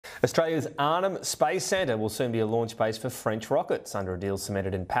Australia's Arnhem Space Centre will soon be a launch base for French rockets under a deal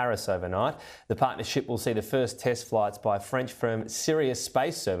cemented in Paris overnight. The partnership will see the first test flights by French firm Sirius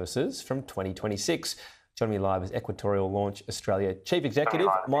Space Services from 2026. Joining me live is Equatorial Launch Australia Chief Executive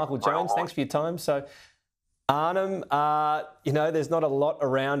Michael Jones. Thanks for your time. So, Arnhem, there's not a lot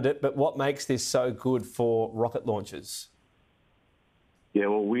around it, but what makes this so good for rocket launches? Yeah,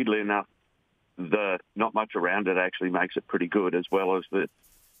 well, weirdly enough, the not much around it actually makes it pretty good, as well as the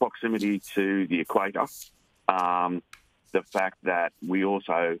proximity to the equator. The fact that we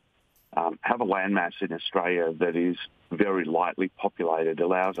also have a landmass in Australia that is very lightly populated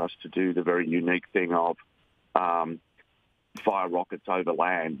allows us to do the very unique thing of fire rockets over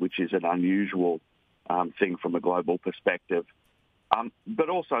land, which is an unusual thing from a global perspective. But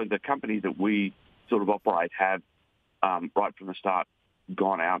also the company that we sort of operate have, right from the start,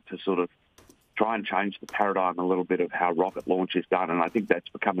 gone out to sort of try and change the paradigm a little bit of how rocket launch is done. And I think that's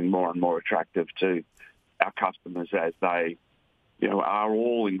becoming more and more attractive to our customers as they, are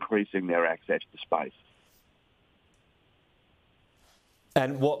all increasing their access to space.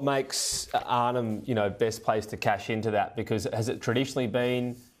 And what makes Arnhem, best place to cash into that? Because has it traditionally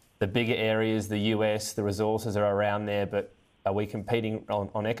been the bigger areas, the US, the resources are around there, but are we competing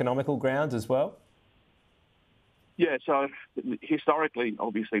on economical grounds as well? Yeah, so historically,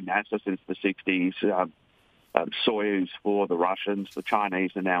 obviously NASA since the 60s, Soyuz for the Russians, the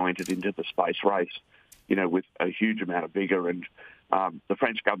Chinese are now entered into the space race, with a huge amount of vigour. And the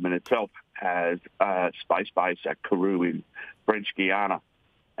French government itself has a space base at Kourou in French Guiana.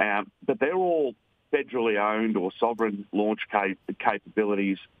 But they're all federally owned or sovereign launch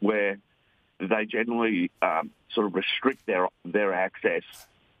capabilities where they generally sort of restrict their access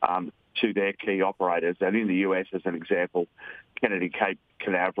to their key operators. And in the US, as an example, Kennedy Cape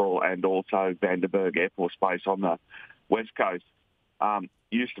Canaveral and also Vandenberg Air Force Base on the West Coast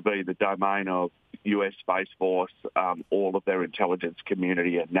used to be the domain of US Space Force, all of their intelligence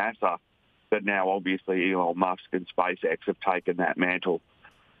community at NASA. But now, obviously, Elon Musk and SpaceX have taken that mantle.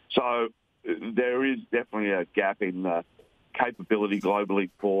 So there is definitely a gap in the capability globally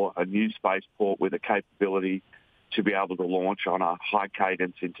for a new spaceport with a capability to be able to launch on a high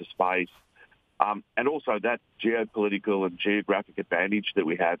cadence into space. And also that geopolitical and geographic advantage that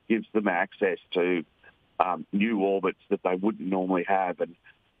we have gives them access to new orbits that they wouldn't normally have.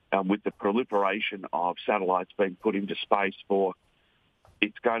 And with the proliferation of satellites being put into space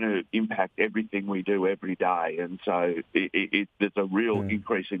it's going to impact everything we do every day. And so there's a real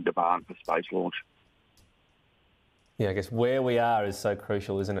increasing demand for space launch. Yeah, I guess where we are is so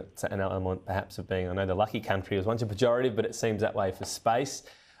crucial, isn't it? It's an element perhaps of being, I know the lucky country was once a pejorative, but it seems that way for space.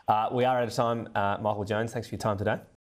 We are out of time. Michael Jones, thanks for your time today.